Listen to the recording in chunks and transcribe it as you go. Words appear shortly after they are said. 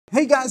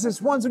Hey guys,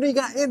 it's Juan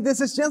Zuniga and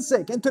this is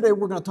Jensik, and today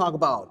we're going to talk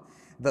about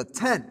the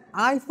 10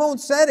 iPhone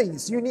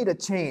settings you need to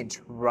change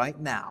right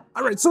now.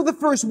 Alright, so the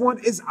first one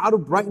is auto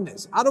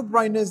brightness. Auto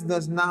brightness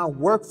does not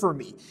work for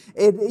me.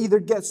 It either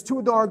gets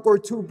too dark or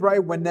too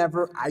bright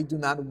whenever I do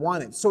not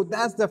want it. So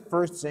that's the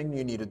first thing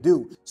you need to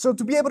do. So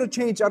to be able to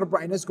change auto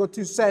brightness, go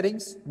to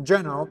settings,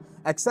 general,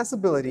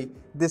 accessibility,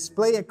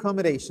 display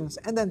accommodations,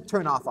 and then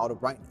turn off auto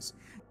brightness.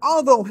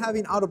 Although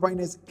having auto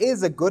brightness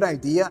is a good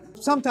idea,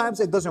 sometimes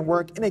it doesn't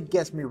work and it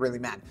gets me really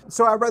mad.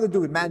 So I'd rather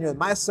do it manually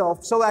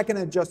myself so I can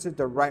adjust it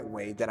the right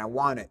way that I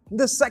want it.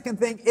 The second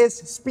thing is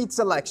speed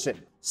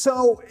selection.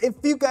 So if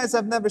you guys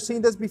have never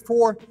seen this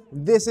before,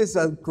 this is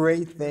a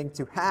great thing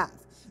to have.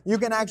 You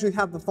can actually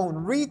have the phone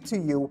read to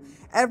you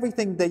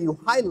everything that you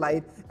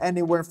highlight,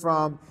 anywhere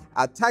from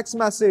a text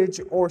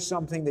message or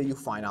something that you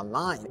find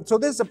online. So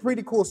this is a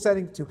pretty cool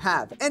setting to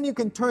have. And you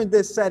can turn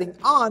this setting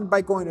on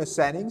by going to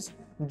settings,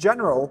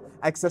 general,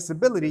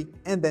 accessibility,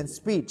 and then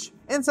speech.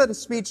 Inside of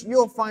speech,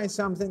 you'll find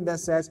something that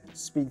says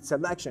speed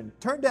selection.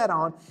 Turn that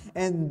on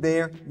and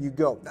there you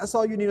go. That's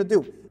all you need to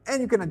do. And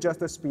you can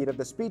adjust the speed of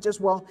the speech as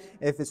well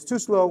if it's too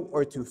slow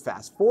or too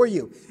fast for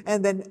you.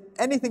 And then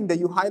anything that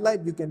you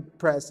highlight, you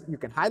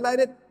can highlight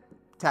it,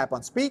 tap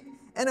on speak,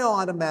 and it'll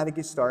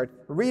automatically start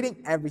reading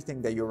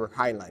everything that you were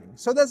highlighting.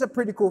 So that's a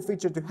pretty cool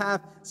feature to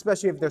have,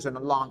 especially if there's a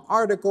long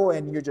article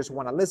and you just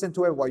want to listen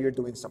to it while you're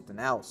doing something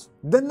else.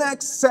 The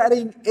next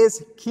setting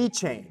is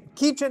keychain.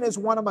 Keychain is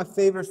one of my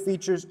favorite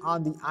features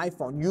on the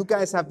iPhone. You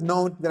guys have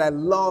known that I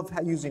love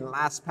using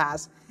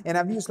LastPass, and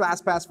I've used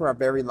LastPass for a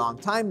very long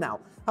time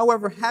now.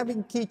 However,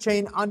 having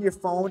keychain on your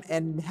phone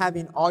and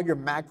having all your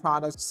Mac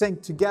products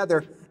synced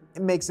together,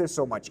 it makes it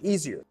so much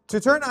easier. To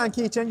turn on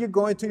keychain, you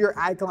go into your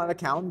iCloud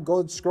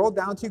account, scroll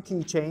down to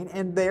keychain,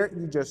 and there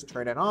you just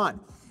turn it on.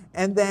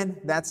 And then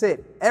that's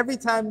it. Every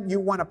time you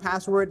want a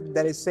password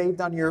that is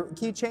saved on your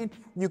keychain,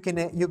 you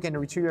can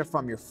retrieve it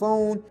from your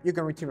phone, you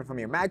can retrieve it from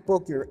your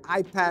MacBook, your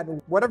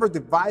iPad, whatever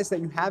device that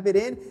you have it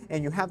in,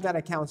 and you have that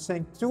account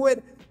synced to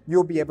it,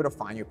 you'll be able to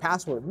find your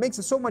password. It makes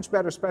it so much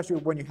better, especially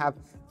when you have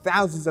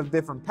thousands of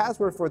different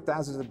passwords for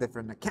thousands of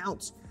different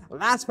accounts.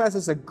 LastPass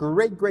is a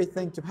great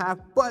thing to have,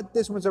 but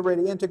this one's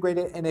already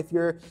integrated, and if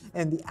you're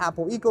in the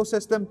Apple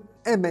ecosystem,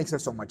 it makes it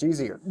so much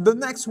easier. The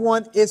next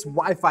one is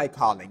Wi-Fi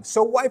calling.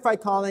 So Wi-Fi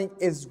calling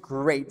is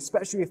great,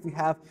 especially if you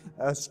have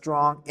a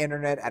strong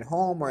internet at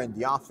home or in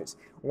the office.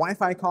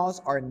 Wi-Fi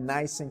calls are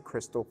nice and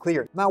crystal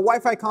clear. Now,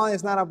 Wi-Fi calling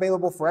is not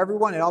available for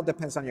everyone. It all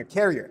depends on your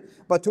carrier.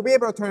 But to be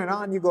able to turn it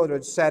on, you go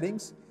to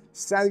settings,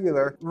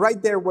 cellular,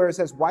 right there where it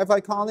says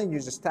Wi-Fi calling, you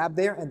just tap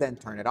there and then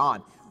turn it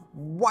on.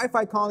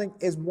 Wi-Fi calling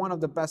is one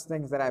of the best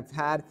things that I've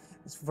had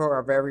for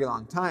a very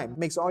long time. It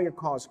makes all your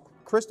calls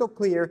crystal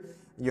clear.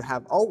 You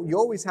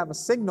always have a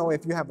signal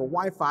if you have a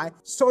Wi-Fi,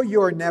 so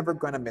you're never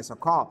gonna miss a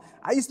call.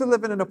 I used to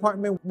live in an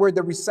apartment where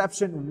the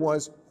reception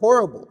was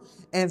horrible,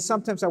 and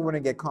sometimes I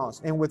wouldn't get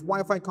calls. And with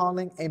Wi-Fi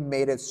calling, it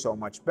made it so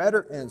much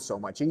better and so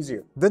much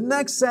easier. The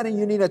next setting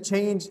you need to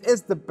change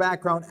is the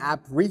background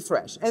app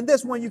refresh. And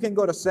this one you can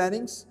go to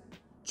settings,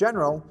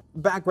 general,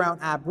 background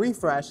app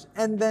refresh,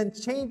 and then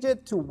change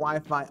it to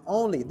Wi-Fi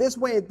only. This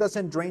way it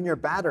doesn't drain your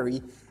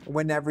battery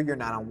whenever you're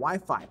not on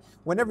Wi-Fi.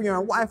 Whenever you're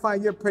on Wi-Fi,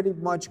 you're pretty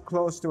much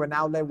close to an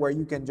outlet where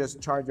you can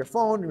just charge your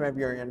phone. Whenever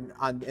you're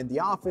in the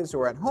office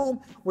or at home,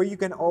 where you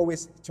can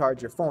always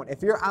charge your phone.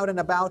 If you're out and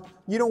about,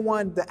 you don't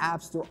want the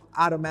apps to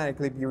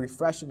automatically be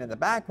refreshing in the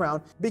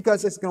background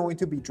because it's going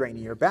to be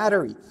draining your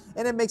battery.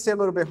 And it makes it a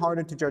little bit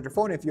harder to charge your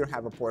phone if you don't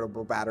have a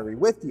portable battery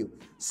with you.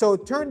 So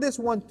turn this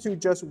one to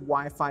just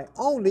Wi-Fi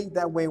only.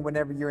 That way,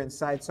 whenever you're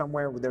inside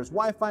somewhere where there's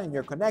Wi-Fi and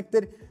you're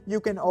connected,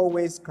 you can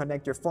always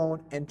connect your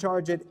phone and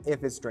charge it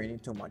if it's draining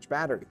too much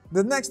battery.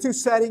 The next two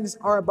settings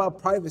are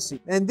about privacy,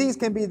 and these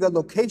can be the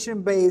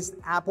location-based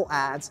Apple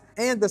ads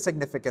and the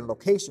significant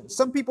locations.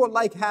 Some people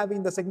like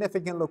having the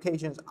significant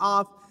locations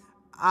off.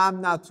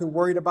 I'm not too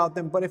worried about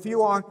them, but if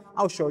you are,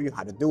 I'll show you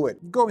how to do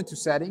it. Go into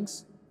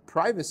settings,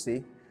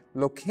 privacy,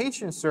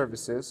 location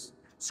services,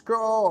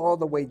 scroll all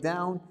the way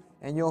down,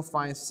 and you'll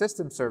find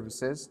system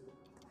services.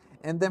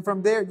 And then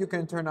from there, you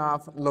can turn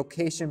off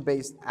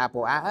location-based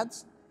Apple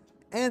ads,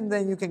 and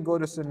then you can go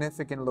to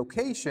significant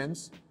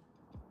locations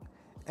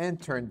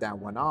and turn that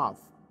one off.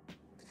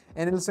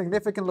 And in the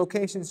significant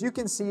locations, you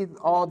can see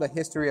all the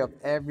history of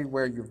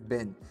everywhere you've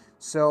been.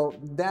 So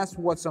that's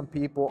what some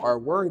people are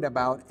worried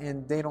about,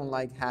 and they don't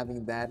like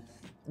having that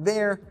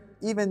there.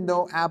 Even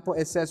though Apple,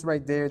 it says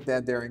right there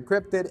that they're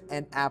encrypted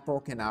and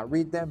Apple cannot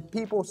read them,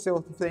 people still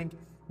think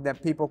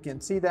that people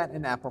can see that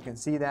and Apple can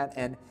see that,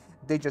 and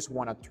they just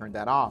want to turn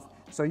that off.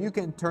 So you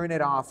can turn it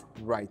off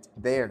right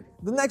there.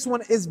 The next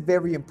one is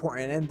very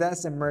important, and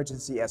that's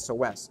emergency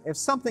SOS. If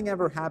something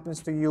ever happens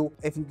to you,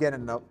 if you get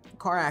in a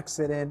car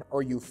accident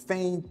or you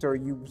faint or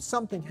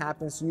something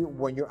happens to you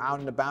when you're out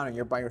and about and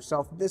you're by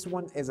yourself, this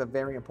one is a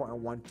very important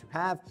one to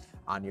have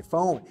on your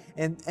phone.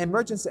 And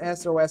emergency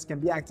SOS can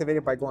be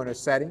activated by going to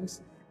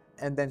settings,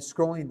 and then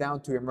scrolling down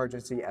to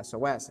emergency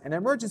SOS. And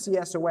emergency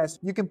SOS,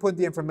 you can put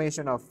the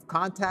information of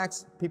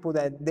contacts, people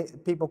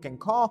that people can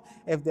call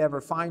if they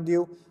ever find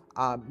you.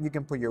 You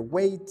can put your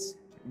weight,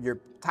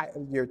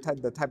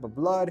 the type of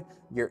blood,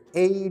 your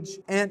age,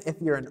 and if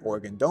you're an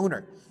organ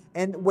donor.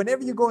 And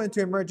whenever you go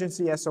into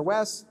emergency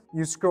SOS,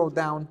 you scroll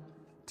down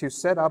to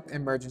set up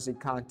emergency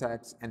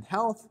contacts and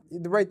health.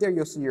 Right there,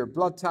 you'll see your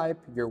blood type,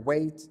 your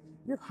weight,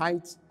 your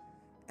height,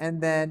 and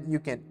then you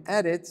can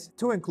edit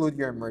to include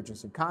your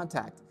emergency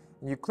contact.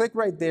 And you click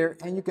right there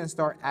and you can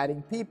start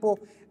adding people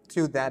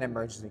to that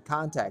emergency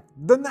contact.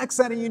 The next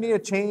setting you need to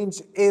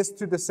change is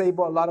to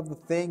disable a lot of the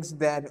things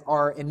that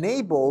are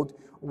enabled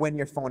when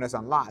your phone is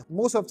unlocked.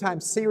 Most of the time,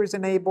 Siri is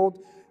enabled.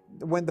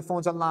 When the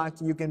phone's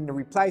unlocked, you can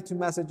reply to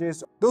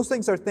messages. Those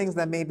things are things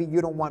that maybe you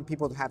don't want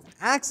people to have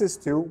access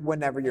to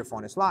whenever your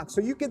phone is locked.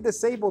 So you can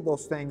disable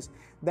those things.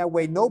 That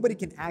way, nobody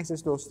can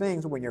access those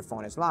things when your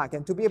phone is locked.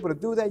 And to be able to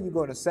do that, you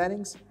go to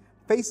Settings,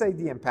 Face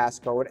ID and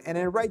Passcode, and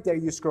then right there,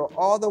 you scroll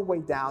all the way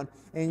down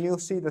and you'll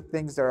see the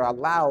things that are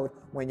allowed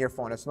when your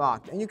phone is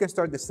locked. And you can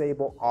start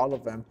disable all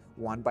of them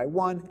one by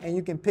one, and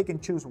you can pick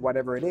and choose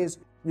whatever it is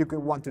you could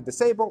want to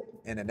disable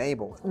and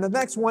enable. And the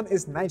next one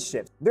is night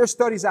shift. There's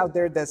studies out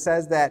there that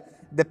says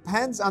that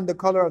depends on the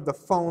color of the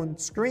phone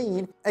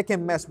screen, it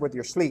can mess with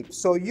your sleep.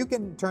 So you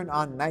can turn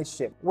on night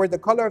shift, where the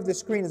color of the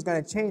screen is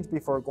going to change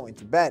before going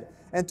to bed.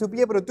 And to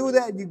be able to do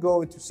that, you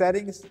go into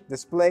Settings,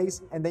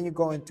 Displays, and then you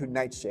go into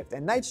Night Shift.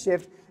 And Night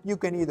Shift, you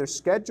can either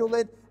schedule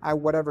it at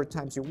whatever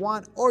times you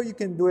want, or you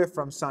can do it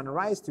from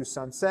sunrise to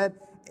sunset.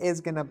 It's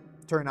going to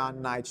turn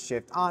on night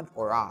shift on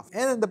or off.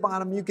 And at the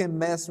bottom, you can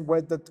mess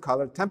with the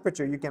color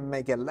temperature. You can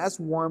make it less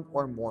warm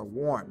or more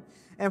warm.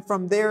 And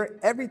from there,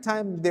 every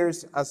time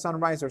there's a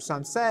sunrise or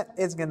sunset,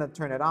 it's gonna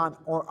turn it on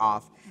or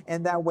off.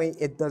 And that way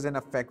it doesn't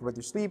affect with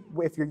your sleep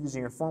if you're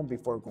using your phone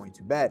before going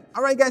to bed.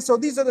 All right, guys, so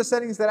these are the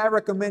settings that I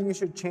recommend you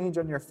should change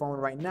on your phone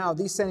right now.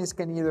 These settings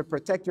can either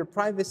protect your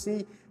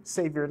privacy,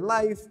 save your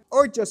life,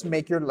 or just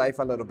make your life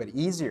a little bit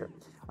easier.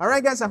 All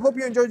right, guys, I hope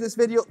you enjoyed this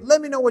video. Let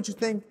me know what you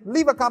think.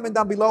 Leave a comment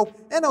down below,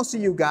 and I'll see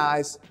you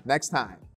guys next time.